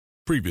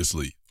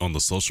Previously on the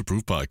Social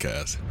Proof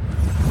Podcast.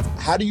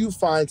 How do you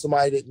find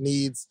somebody that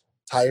needs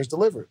tires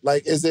delivered?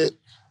 Like, is it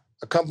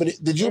a company?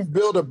 Did you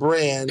build a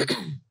brand?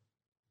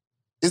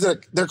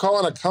 They're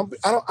calling a company?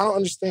 I don't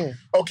understand.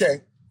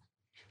 Okay.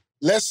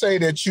 Let's say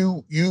that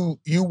you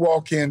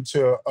walk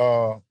into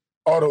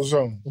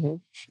AutoZone.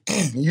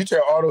 Mm-hmm. You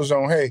tell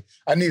AutoZone, hey,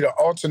 I need an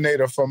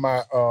alternator for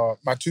my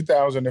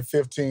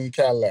 2015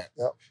 Cadillac.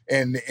 Yep.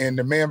 And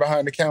the man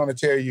behind the counter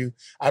tell you,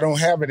 I don't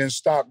have it in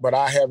stock, but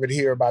I have it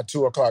here by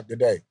 2:00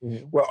 today.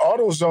 Mm-hmm. Well,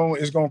 AutoZone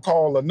is going to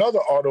call another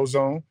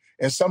AutoZone,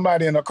 and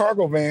somebody in a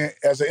cargo van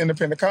as an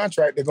independent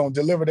contractor, they're going to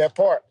deliver that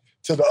part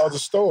to the other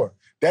store.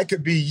 That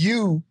could be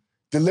you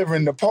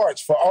delivering the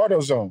parts for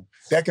AutoZone.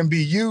 That can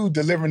be you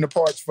delivering the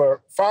parts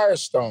for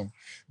Firestone.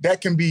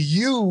 That can be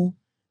you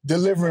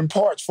delivering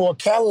parts for a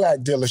Cadillac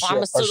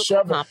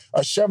dealership,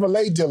 a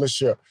Chevrolet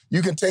dealership.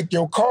 You can take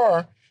your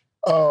car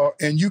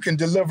and you can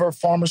deliver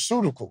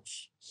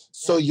pharmaceuticals.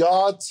 So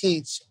y'all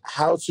teach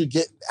how to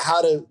get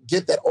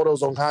that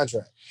AutoZone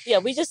contract. Yeah,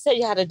 we just tell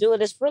you how to do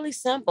it. It's really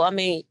simple. I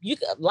mean,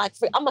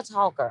 I'm a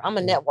talker. I'm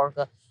a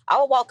networker. I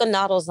will walk in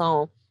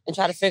AutoZone and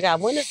try to figure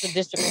out when is the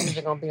district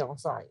manager going to be on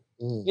site.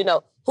 Mm. You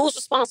know, who's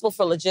responsible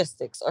for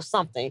logistics or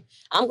something.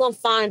 I'm going to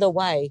find a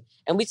way.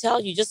 And we tell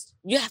you,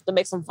 you have to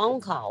make some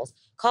phone calls.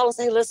 Call and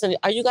say, listen,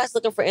 are you guys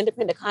looking for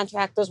independent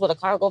contractors with a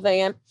cargo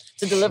van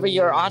to deliver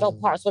your auto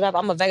parts, whatever?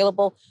 I'm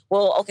available.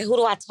 Well, okay, who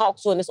do I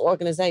talk to in this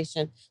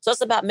organization? So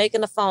it's about making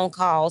the phone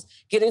calls,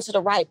 getting to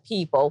the right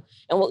people.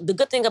 And the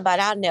good thing about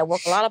our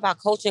network, a lot of our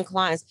coaching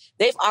clients,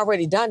 they've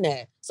already done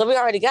that. So we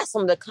already got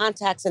some of the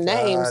contacts and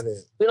names.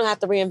 We don't have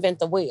to reinvent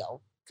the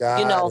wheel.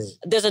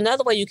 There's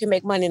another way you can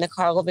make money in a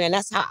cargo van.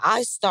 That's how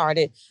I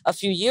started a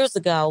few years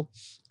ago.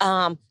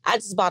 I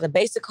just bought a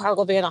basic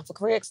cargo van off of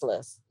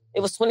Craigslist. It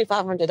was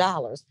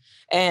 $2,500.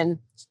 And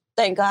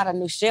thank God I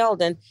knew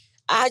Sheldon.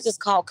 I just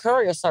called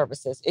courier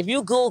services. If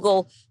you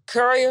Google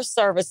courier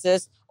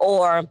services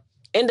or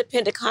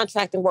independent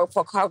contracting work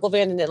for a cargo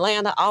van in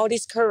Atlanta, all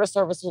these courier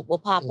services will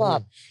pop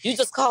up. You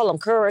just call them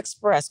Courier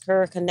Express,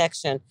 Courier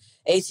Connection,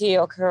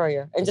 ATL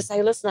Courier, and just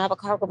say, listen, I have a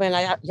cargo van.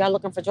 Y'all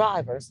looking for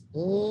drivers.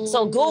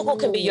 So Google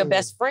can be your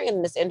best friend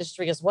in this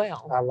industry as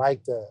well. I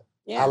like that.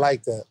 Yeah. I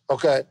like that.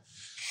 Okay.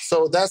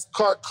 So that's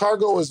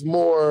cargo is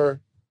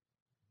more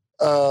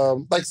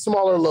like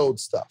smaller load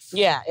stuff.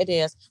 Yeah, it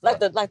is. Like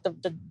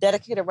the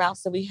dedicated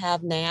routes that we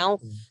have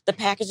now, the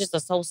packages are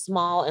so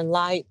small and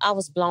light. I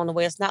was blown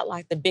away. It's not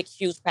like the big,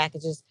 huge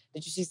packages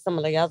that you see some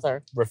of the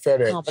other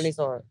companies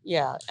or,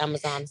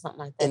 Amazon or something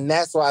like that. And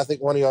that's why I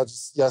think one of y'all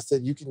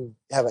said you can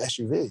have an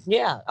SUV.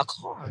 Yeah, a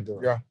car.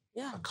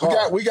 Yeah.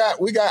 We got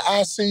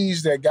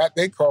ICs that got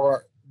their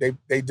car.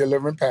 They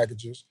delivering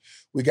packages.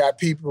 We got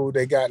people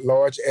that got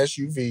large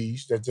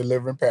SUVs that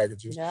delivering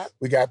packages. Yep.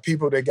 We got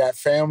people that got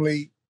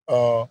family.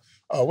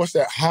 What's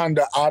that?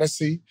 Honda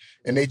Odyssey,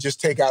 and they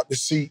just take out the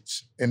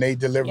seats and they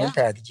delivering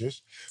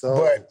packages. So,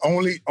 but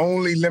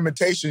only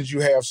limitations you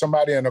have.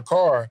 Somebody in a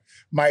car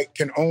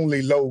can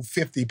only load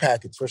 50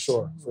 packages. For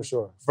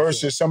sure.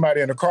 Versus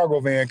somebody in a cargo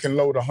van can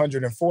load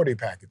 140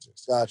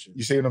 packages. Gotcha.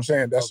 You see what I'm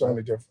saying? That's the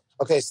only difference.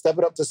 Okay, step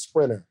it up to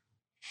Sprinter.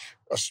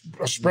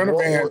 A Sprinter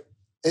van.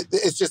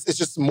 It's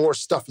just more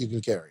stuff you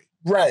can carry.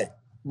 Right.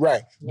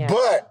 Yeah.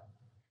 But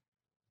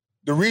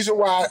the reason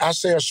why I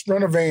say a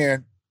Sprinter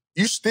van.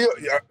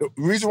 The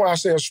reason why I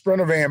say a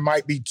Sprinter van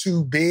might be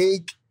too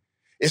big,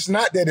 it's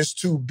not that it's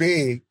too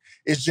big,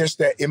 it's just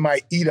that it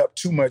might eat up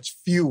too much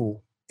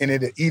fuel and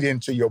it'll eat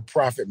into your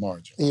profit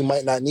margin. And you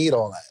might not need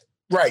all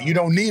that. Right, you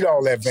don't need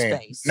all that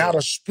van. Space. Not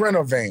a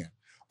Sprinter van.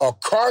 A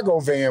cargo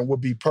van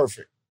would be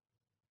perfect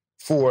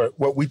for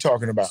what we're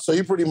talking about. So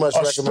you pretty much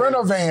recommend... A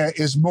Sprinter van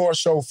is more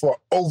so for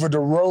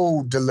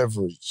over-the-road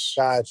deliveries.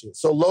 Gotcha.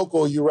 So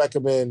local, you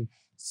recommend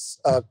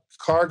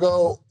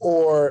cargo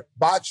or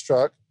box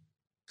truck.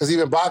 Because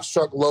even box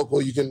truck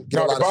local, you can get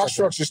a lot of... No, the box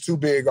trucks is too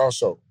big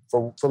also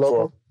for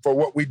local. For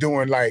what we're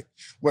doing. Like,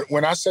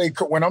 when I say...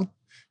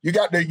 You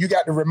got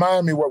to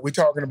remind me what we're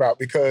talking about,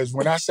 because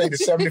when I say the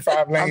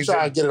 75 lanes... I'm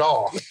trying to get it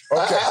all.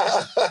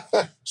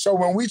 Okay. So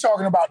when we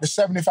talking about the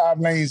 75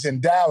 lanes in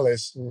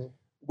Dallas,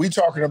 we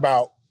talking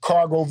about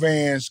cargo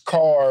vans,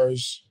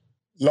 cars,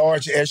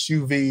 large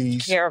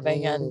SUVs.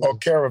 Caravan.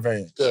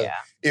 Yeah.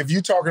 If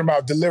you're talking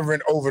about delivering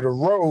over the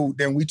road,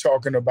 then we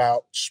talking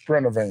about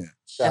Sprinter vans.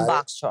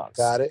 Box trucks.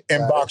 Got it.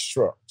 And box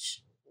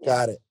trucks.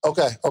 Got it.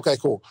 Okay,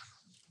 cool.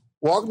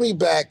 Walk me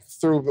back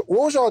through,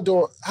 what was y'all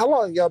doing? How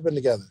long y'all been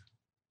together?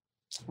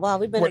 Well,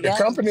 we've been together.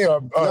 The company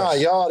or Nah,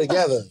 y'all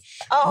together.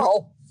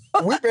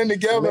 We've been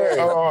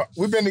together.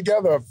 We've been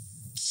together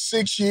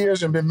 6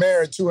 years and been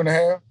married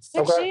 2.5.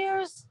 6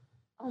 years?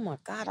 Oh my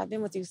God, I've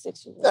been with you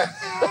 6 years. And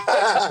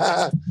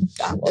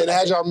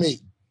how'd y'all meet?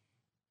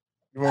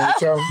 You want me to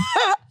tell them?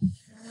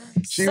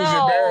 She was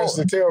embarrassed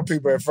to tell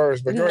people at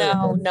first, but go ahead.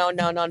 No.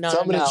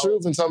 Tell me the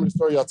truth and tell me the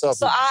story y'all tell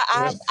So people.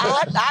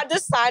 I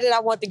decided I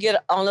want to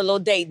get on a little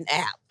dating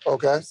app.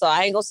 Okay. So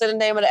I ain't gonna say the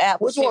name of the app.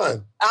 Which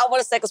one? I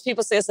want to say because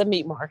people say it's a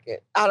meat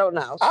market. I don't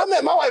know. I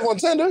met my wife on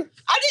Tinder. I did.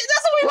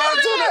 That's what we met.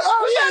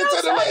 Oh,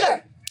 yeah,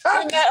 Tinder.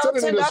 Turn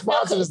it into a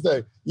sponsor this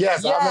thing.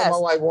 Yes, I met my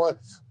wife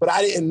once, but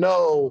I didn't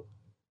know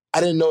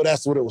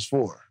that's what it was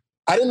for.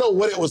 I didn't know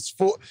what it was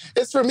for.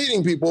 It's for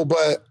meeting people,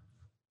 but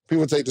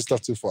people take this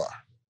stuff too far.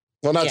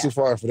 Well, not too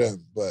far for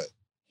them, but.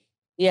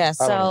 Yeah,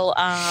 so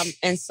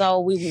and so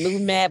we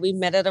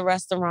met at a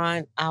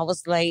restaurant. I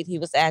was late, he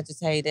was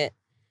agitated.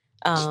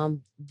 But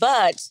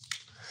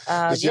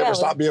did she ever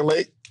stop being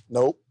late?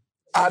 Nope.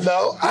 I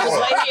know. We were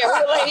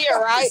late here,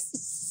 right?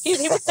 He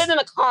was sitting in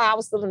the car, I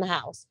was still in the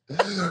house.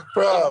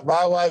 Bro,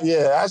 my wife, we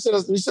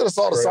should have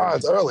saw the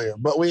signs earlier,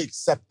 but we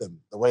accept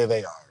them the way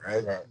they are,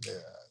 right? Yeah.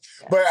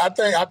 But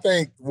I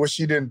think what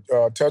she didn't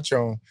touch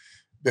on,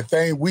 the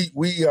thing, we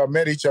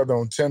met each other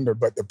on Tinder,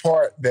 but the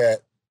part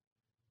that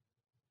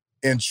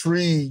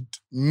intrigued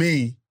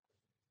me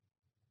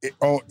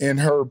in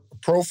her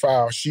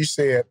profile, she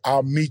said,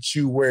 "I'll meet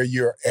you where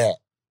you're at."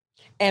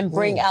 And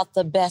bring out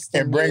the best in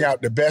you. And bring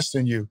out the best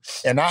in you.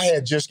 And I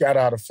had just got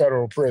out of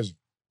federal prison.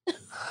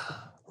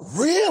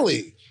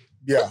 Really?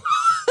 Yeah.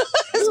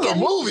 This is a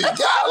movie.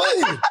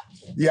 Golly.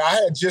 Yeah, I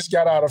had just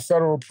got out of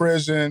federal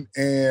prison.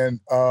 And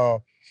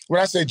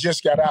when I say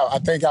just got out, I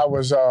think I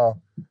was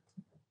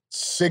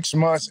 6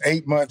 months,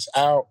 8 months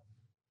out.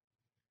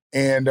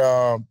 And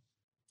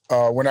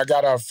when I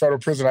got out of federal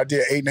prison, I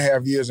did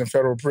 8.5 years in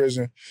federal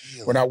prison.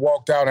 Really? When I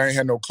walked out, I ain't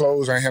had no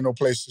clothes. I ain't had no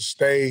place to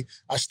stay.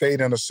 I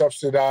stayed in a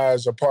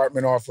subsidized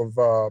apartment off of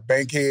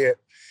Bankhead.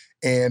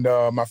 And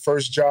my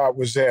first job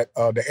was at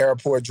the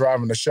airport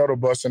driving the shuttle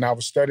bus, and I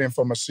was studying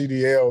for my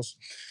CDLs.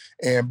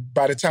 And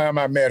by the time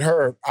I met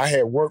her, I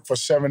had worked for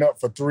 7-Up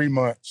for 3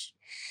 months.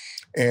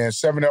 And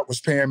 7-Up was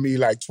paying me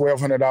like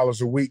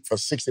 $1,200 a week for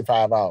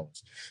 65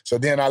 hours. So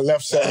then I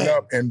left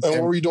 7-Up. And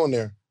what were you doing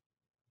there?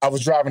 I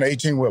was driving an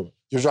 18-wheeler.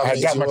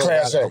 I got my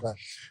Class A. Okay.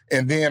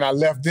 And then I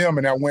left them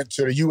and I went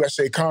to the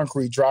USA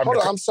Concrete driving. Hold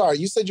on, I'm sorry.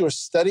 You said you were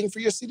studying for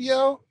your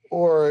CDL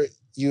or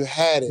you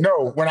had it?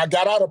 No, when I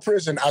got out of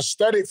prison, I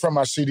studied for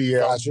my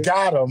CDL,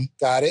 got them.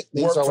 Got it.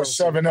 Worked for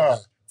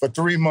 7-Up for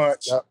 3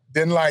 months. Yep.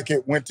 Didn't like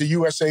it. Went to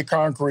USA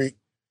Concrete.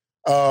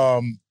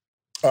 Was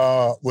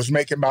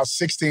making about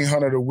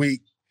 $1,600 a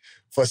week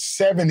for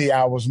 70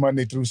 hours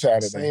Monday through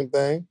Saturday. Same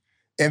thing.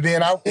 And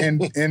then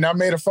I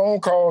made a phone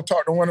call,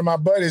 talked to one of my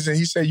buddies, and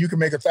he said, you can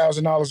make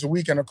 $1,000 a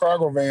week in a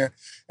cargo van.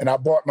 And I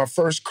bought my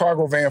first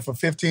cargo van for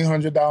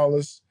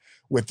 $1,500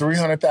 with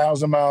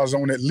 300,000 miles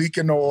on it,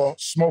 leaking oil,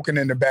 smoking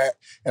in the back.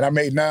 And I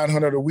made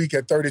 $900 a week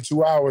at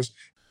 32 hours.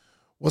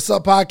 What's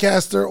up,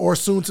 podcaster or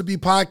soon-to-be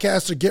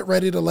podcaster? Get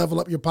ready to level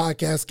up your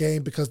podcast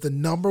game because the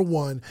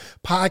 #1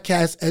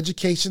 podcast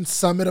education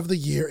summit of the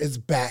year is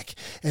back,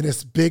 and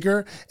it's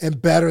bigger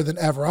and better than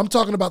ever. I'm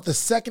talking about the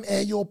 2nd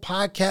annual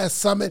podcast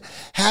summit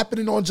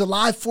happening on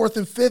July 4th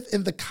and 5th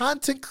in the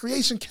content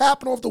creation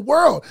capital of the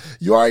world.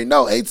 You already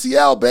know,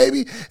 ATL,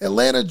 baby.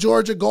 Atlanta,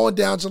 Georgia, going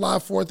down July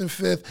 4th and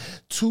 5th.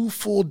 2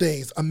 full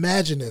days.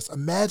 Imagine this.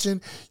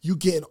 Imagine you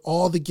getting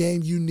all the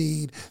game you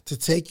need to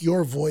take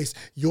your voice,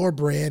 your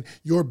brand,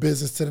 your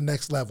business to the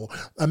next level.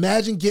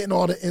 Imagine getting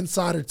all the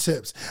insider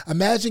tips.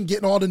 Imagine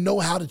getting all the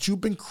know-how that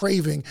you've been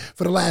craving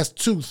for the last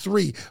 2,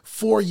 3,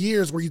 4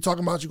 years where you're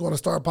talking about you're going to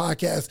start a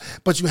podcast,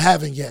 but you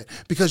haven't yet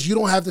because you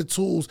don't have the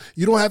tools,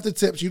 you don't have the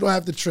tips, you don't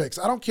have the tricks.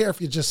 I don't care if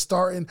you're just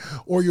starting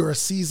or you're a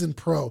seasoned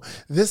pro.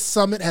 This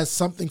summit has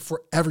something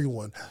for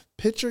everyone.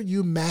 Picture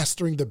you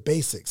mastering the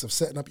basics of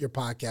setting up your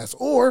podcast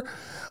or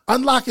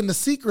unlocking the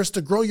secrets to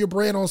grow your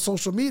brand on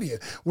social media.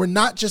 We're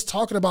not just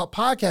talking about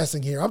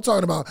podcasting here. I'm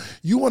talking about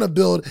you want to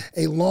build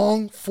a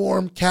long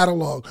form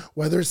catalog,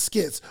 whether it's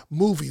skits,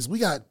 movies. We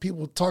got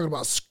people talking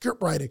about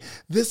script writing.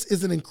 This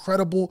is an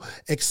incredible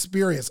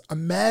experience.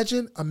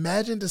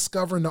 Imagine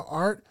discovering the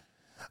art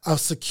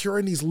of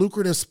securing these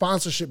lucrative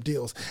sponsorship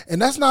deals.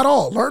 And that's not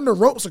all. Learn the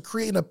ropes of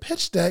creating a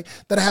pitch deck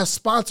that has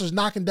sponsors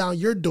knocking down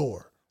your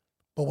door.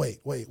 But wait.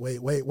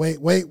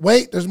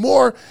 There's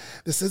more.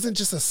 This isn't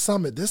just a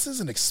summit. This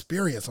is an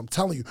experience. I'm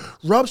telling you.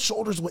 Rub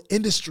shoulders with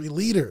industry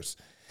leaders.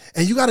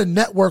 And you got to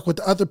network with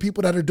the other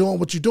people that are doing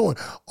what you're doing.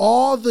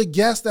 All the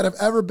guests that have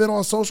ever been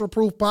on Social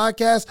Proof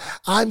Podcast,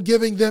 I'm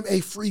giving them a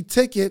free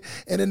ticket.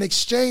 And in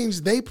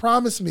exchange, they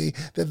promise me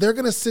that they're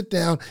going to sit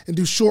down and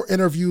do short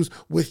interviews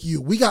with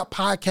you. We got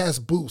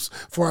podcast booths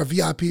for our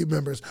VIP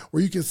members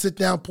where you can sit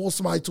down, pull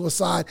somebody to a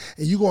side,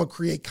 and you're going to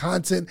create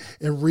content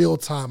in real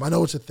time. I know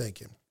what you're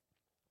thinking.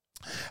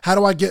 How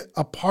do I get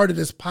a part of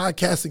this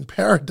podcasting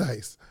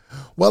paradise?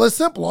 Well, it's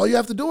simple. All you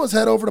have to do is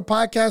head over to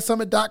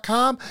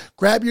podcastsummit.com,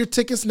 grab your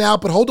tickets now.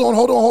 But hold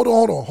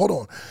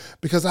on,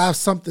 because I have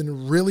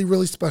something really,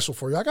 really special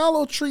for you. I got a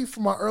little treat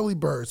for my early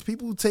birds,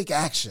 people who take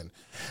action.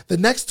 The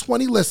next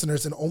 20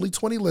 listeners and only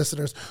 20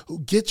 listeners who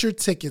get your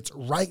tickets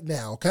right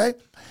now, okay?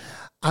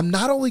 I'm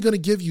not only going to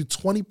give you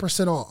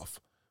 20% off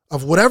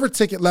of whatever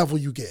ticket level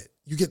you get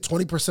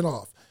 20%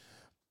 off.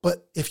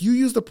 But if you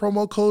use the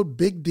promo code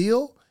Big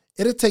Deal,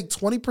 it'll take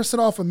 20%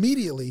 off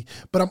immediately,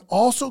 but I'm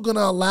also going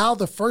to allow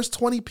the first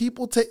 20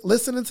 people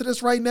listening to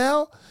this right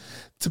now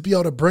to be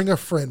able to bring a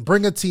friend,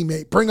 bring a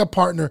teammate, bring a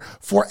partner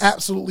for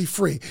absolutely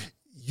free.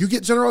 You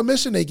get general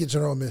admission, they get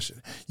general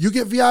admission. You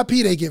get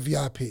VIP, they get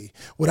VIP.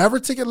 Whatever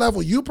ticket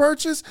level you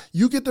purchase,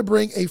 you get to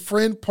bring a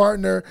friend,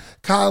 partner,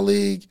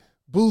 colleague,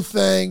 boo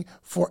thing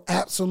for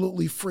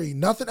absolutely free.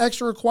 Nothing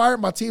extra required.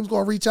 My team's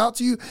going to reach out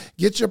to you,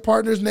 get your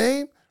partner's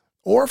name,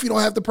 or if you don't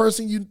have the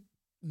person you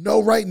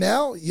know right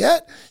now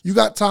yet, you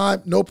got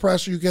time, no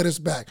pressure, you get us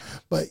back.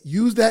 But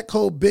use that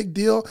code Big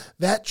Deal.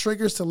 That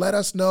triggers to let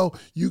us know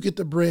you get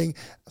to bring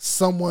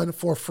someone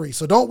for free.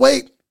 So don't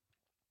wait.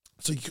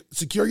 So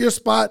secure your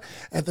spot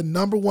at the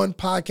 #1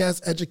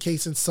 podcast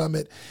education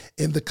summit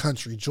in the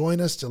country.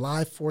 Join us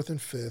July 4th and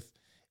 5th.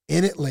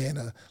 In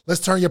Atlanta. Let's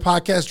turn your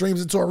podcast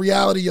dreams into a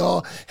reality,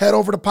 y'all. Head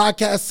over to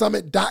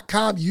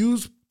podcastsummit.com.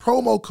 Use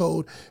promo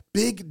code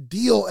Big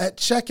Deal at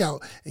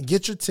checkout and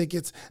get your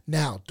tickets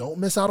now. Don't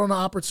miss out on the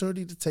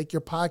opportunity to take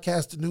your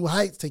podcast to new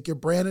heights, take your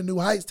brand to new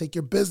heights, take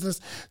your business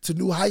to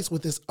new heights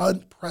with this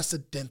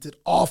unprecedented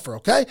offer,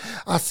 okay?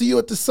 I'll see you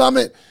at the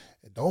summit.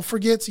 And don't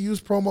forget to use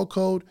promo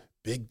code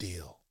Big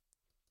Deal.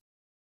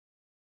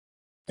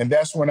 And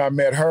that's when I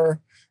met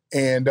her.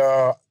 And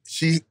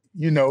she,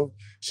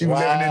 she was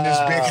living in this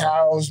big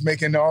house,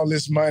 making all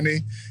this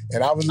money,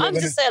 and I was living.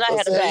 I'm just saying I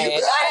had a bag. I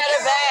had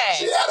a bag.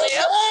 She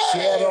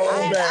had her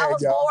own bag. I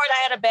was bored.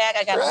 I had a bag.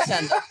 I got a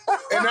tender.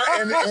 and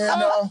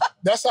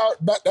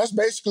that's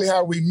basically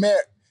how we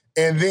met.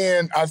 And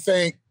then I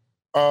think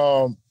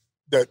the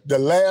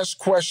last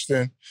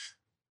question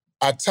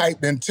I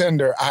typed in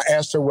Tinder, I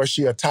asked her, was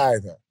she a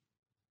tither?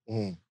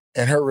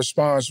 And her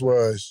response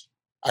was,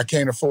 I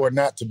can't afford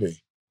not to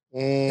be.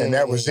 And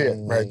that was it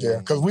right there.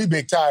 Because we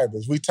big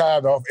tithers. We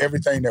tithe off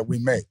everything that we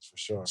make. For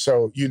sure.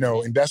 So,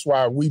 and that's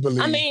why we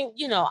believe. I mean,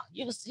 he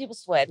was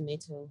sweating me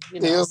too.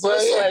 He was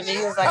sweating me.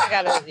 He was like, I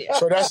gotta.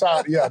 So that's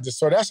how,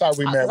 so that's how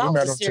we met. I We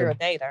met was a serial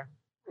dater.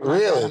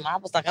 Really? I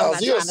was like, I'm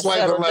not trying to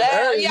settle down.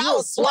 I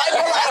was swiping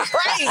like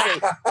crazy.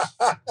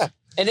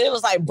 And it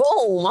was like,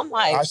 boom. I'm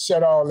like. I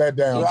shut all that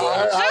down.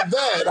 I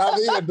bet. I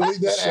didn't even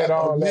delete that shut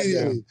all that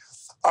down.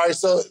 All right,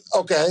 so,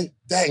 okay.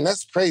 Dang,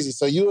 that's crazy.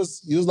 So you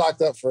was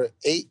locked up for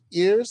 8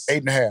 years?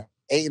 8.5.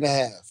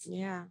 8.5.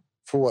 Yeah.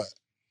 For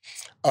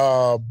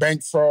what?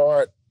 Bank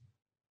fraud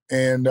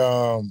and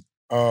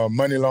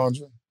money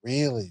laundering.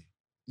 Really?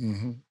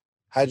 Mm-hmm.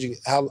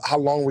 How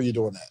long were you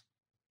doing that?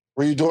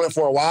 Were you doing it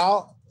for a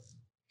while?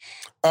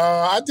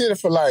 I did it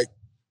for like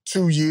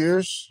 2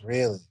 years.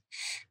 Really?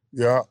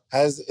 Yeah.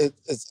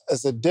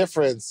 It's a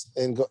difference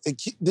in.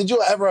 Did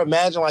you ever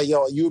imagine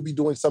you would be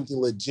doing something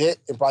legit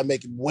and probably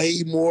making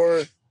way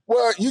more?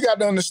 Well, you got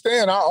to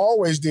understand, I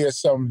always did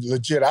something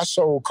legit. I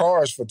sold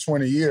cars for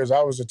 20 years.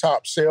 I was a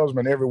top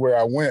salesman everywhere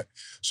I went.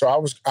 So I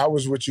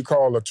was what you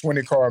call a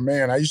 20-car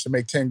man. I used to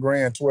make 10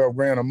 grand, 12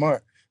 grand a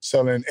month,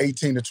 selling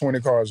 18 to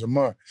 20 cars a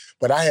month.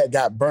 But I had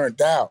got burnt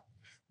out.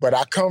 But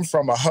I come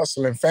from a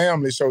hustling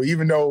family. So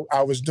even though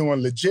I was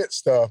doing legit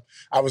stuff,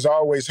 I was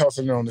always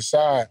hustling on the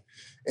side.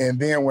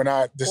 And then when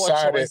I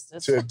decided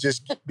to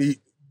just be,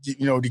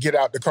 to get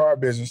out the car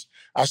business,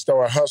 I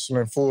started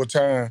hustling full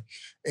time.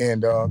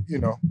 And,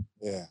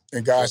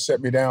 and God set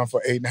me down for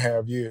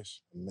 8.5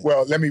 years. Man.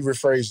 Well, let me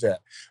rephrase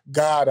that.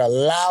 God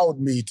allowed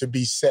me to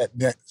be set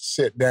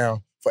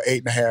down for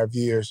 8.5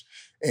 years.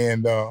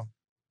 And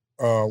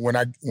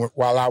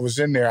while I was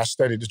in there, I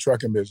studied the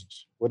trucking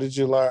business. What did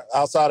you learn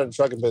outside of the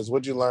trucking business?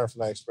 What did you learn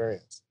from that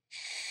experience?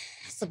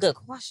 That's a good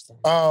question.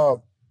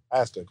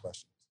 That's a good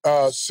question.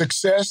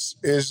 Success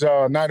is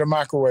not a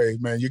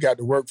microwave, man. You got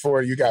to work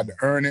for it. You got to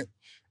earn it.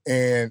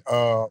 And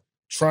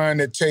trying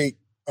to take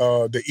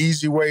the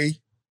easy way,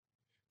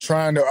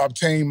 trying to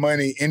obtain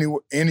money any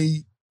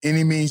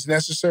means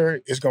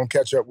necessary, is going to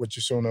catch up with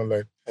you sooner or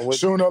later.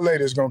 Sooner or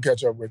later, it's going to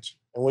catch up with you.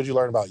 And what did you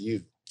learn about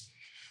you?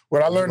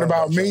 What I learned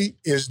about me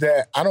is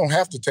that I don't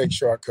have to take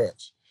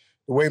shortcuts.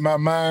 The way my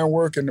mind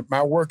works and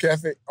my work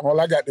ethic, all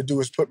I got to do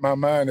is put my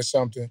mind to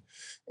something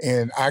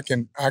and I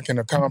can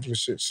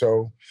accomplish it.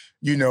 So,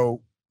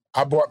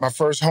 I bought my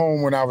first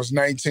home when I was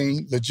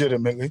 19,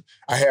 legitimately.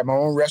 I had my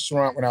own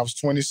restaurant when I was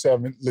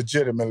 27,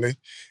 legitimately.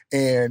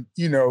 And,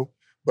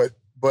 but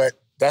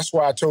that's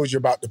why I told you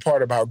about the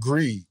part about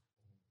greed.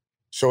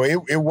 So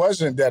it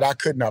wasn't that I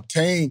couldn't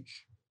obtain.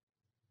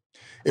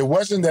 It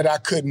wasn't that I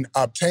couldn't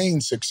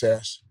obtain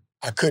success.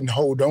 I couldn't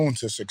hold on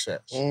to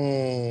success.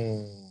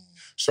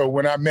 So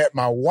when I met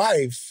my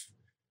wife,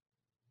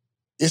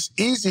 it's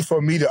easy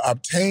for me to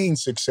obtain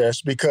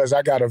success because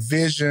I got a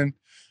vision,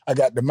 I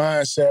got the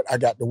mindset, I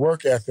got the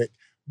work ethic,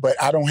 but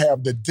I don't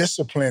have the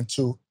discipline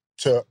to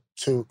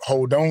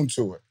hold on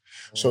to it.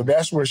 So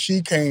that's where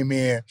she came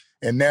in,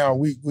 and now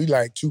we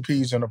like two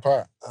peas in a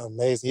pot.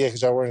 Amazing. Yeah,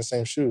 because y'all wearing the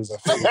same shoes. I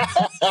figured.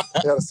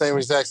 You got the same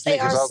exact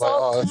sneakers. They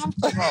are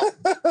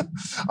comfortable.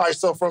 All right,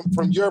 so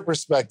from your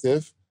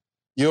perspective,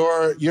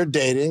 you're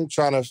dating,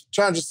 trying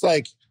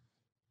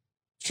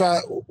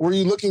were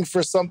you looking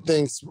for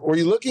something? Were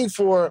you looking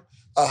for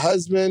a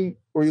husband?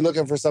 Were you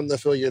looking for something to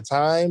fill your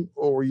time?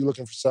 Or were you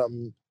looking for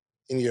something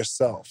in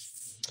yourself?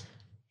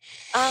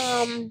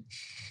 I'm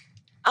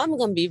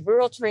going to be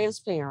real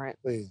transparent.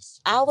 Please.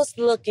 I was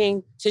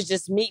looking to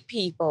just meet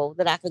people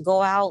that I could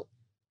go out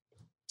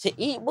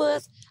to eat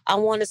with. I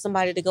wanted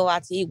somebody to go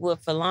out to eat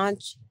with for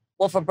lunch,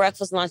 or for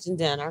breakfast, lunch, and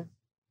dinner.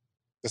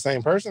 The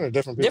same person or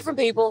different people? Different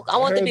people. I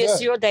wanted to be a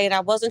serial date. I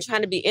wasn't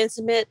trying to be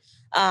intimate.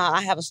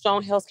 I have a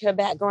strong healthcare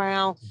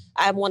background.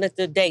 I wanted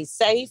to date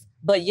safe,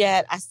 but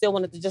yet I still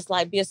wanted to just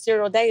like be a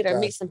serial dater and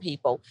meet some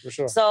people. For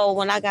sure. So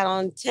when I got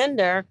on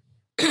Tinder,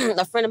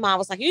 a friend of mine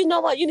was like, you know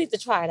what? You need to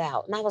try it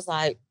out. And I was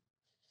like,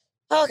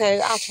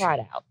 okay, I'll try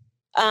it out.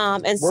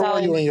 Where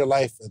were you in your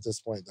life at this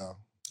point, though?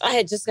 I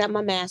had just got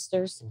my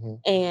master's,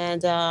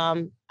 and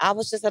I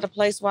was just at a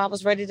place where I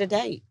was ready to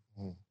date.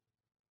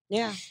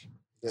 Yeah.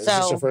 Is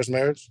this your first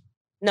marriage?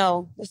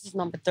 No, this is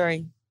number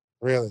 3.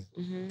 Really?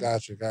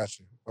 Got you.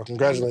 Well,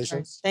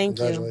 congratulations. Thank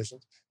you.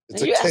 Congratulations. It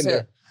took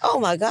Tinder. Oh,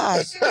 my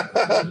gosh.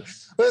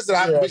 Listen,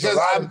 I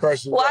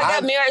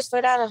got married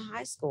straight out of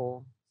high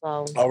school.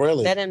 So oh,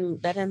 really? That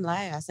didn't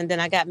last. And then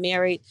I got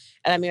married,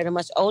 and I married a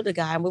much older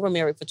guy, and we were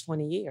married for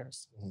 20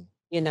 years.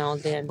 You know,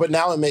 then. But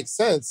now it makes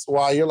sense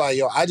why you're like,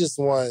 yo, I just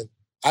want,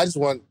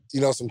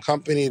 you know, some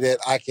company that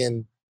I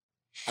can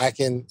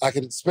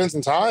spend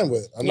some time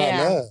with. I'm not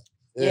mad.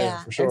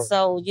 Yeah, for sure. And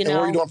so, you know. And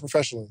what are you doing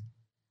professionally?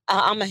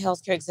 I'm a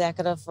healthcare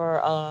executive for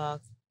a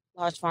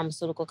large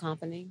pharmaceutical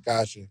company.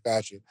 Got you.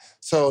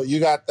 So you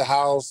got the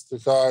house, the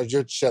cars,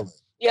 you're chilling.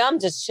 Yeah, I'm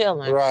just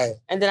chilling. Right.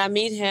 And then I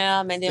meet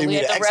him, and then we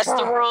at the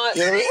restaurant. You know what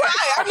I mean?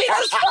 Right. I mean,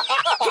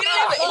 he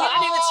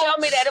didn't even tell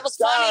me that. It was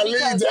funny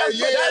because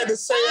you had to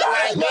say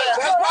it like that.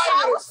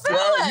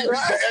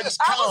 That's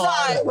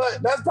probably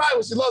that's probably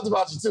what she loved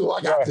about you too.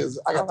 I got this.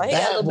 I got the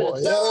bad boy.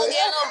 He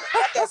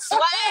got that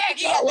swag.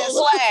 He got that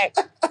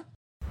swag.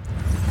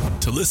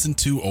 To listen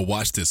to or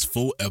watch this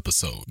full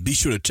episode, be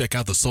sure to check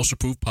out the Social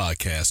Proof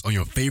Podcast on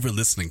your favorite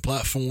listening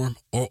platform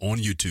or on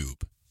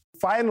YouTube.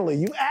 Finally,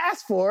 you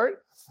asked for it,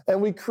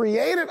 and we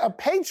created a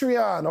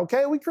Patreon,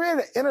 okay? We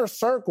created an inner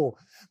circle.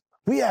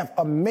 We have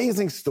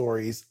amazing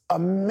stories,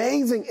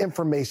 amazing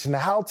information,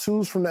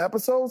 how-tos from the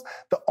episodes.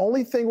 The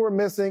only thing we're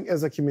missing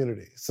is a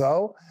community.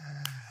 So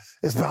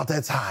it's about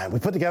that time. We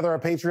put together our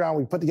Patreon,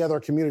 we put together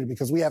a community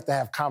because we have to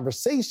have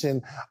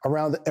conversation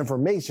around the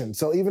information.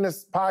 So even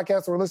this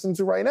podcast we're listening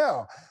to right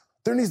now,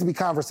 there needs to be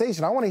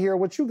conversation. I want to hear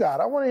what you got.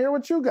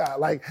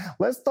 Like,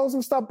 let's throw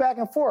some stuff back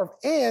and forth.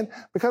 And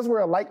because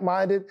we're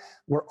like-minded,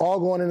 we're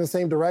all going in the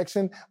same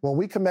direction. When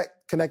we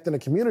connect in a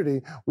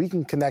community, we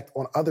can connect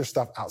on other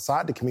stuff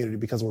outside the community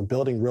because we're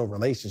building real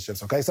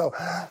relationships, okay? So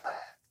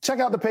check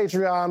out the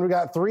Patreon. We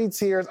got 3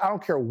 tiers. I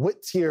don't care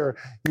what tier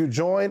you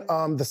join.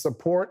 The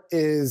support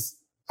is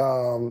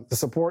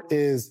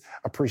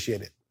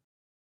appreciated.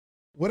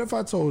 What if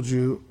I told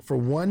you for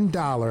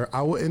 $1,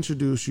 I will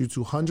introduce you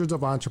to hundreds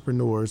of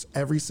entrepreneurs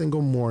every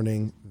single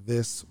morning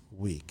this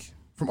week?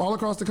 From all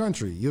across the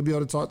country, you'll be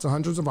able to talk to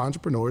hundreds of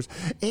entrepreneurs,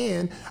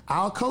 and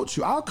I'll coach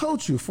you. I'll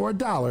coach you for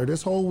 $1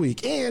 this whole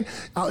week, and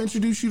I'll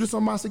introduce you to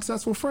some of my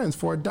successful friends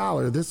for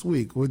 $1 this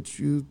week. Would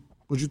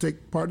you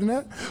take part in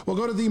that? Well,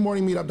 go to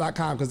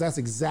themorningmeetup.com because that's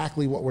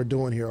exactly what we're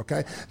doing here,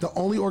 okay? The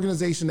only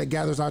organization that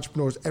gathers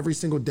entrepreneurs every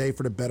single day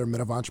for the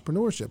betterment of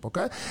entrepreneurship,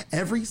 okay?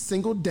 Every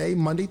single day,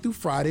 Monday through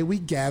Friday, we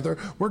gather,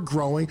 we're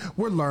growing,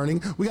 we're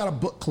learning. We got a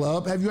book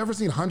club. Have you ever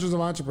seen hundreds of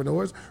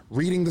entrepreneurs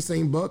reading the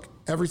same book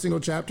every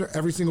single chapter,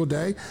 every single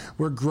day?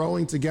 We're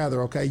growing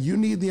together, okay? You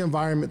need the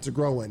environment to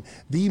grow in.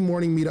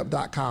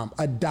 Themorningmeetup.com,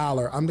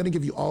 $1. I'm gonna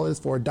give you all of this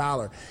for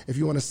 $1. If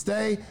you wanna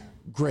stay,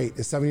 great.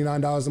 It's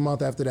 $79 a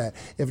month after that.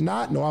 If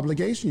not, no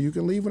obligation. You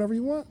can leave whenever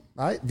you want.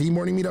 All right?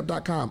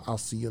 Themorningmeetup.com. I'll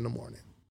see you in the morning.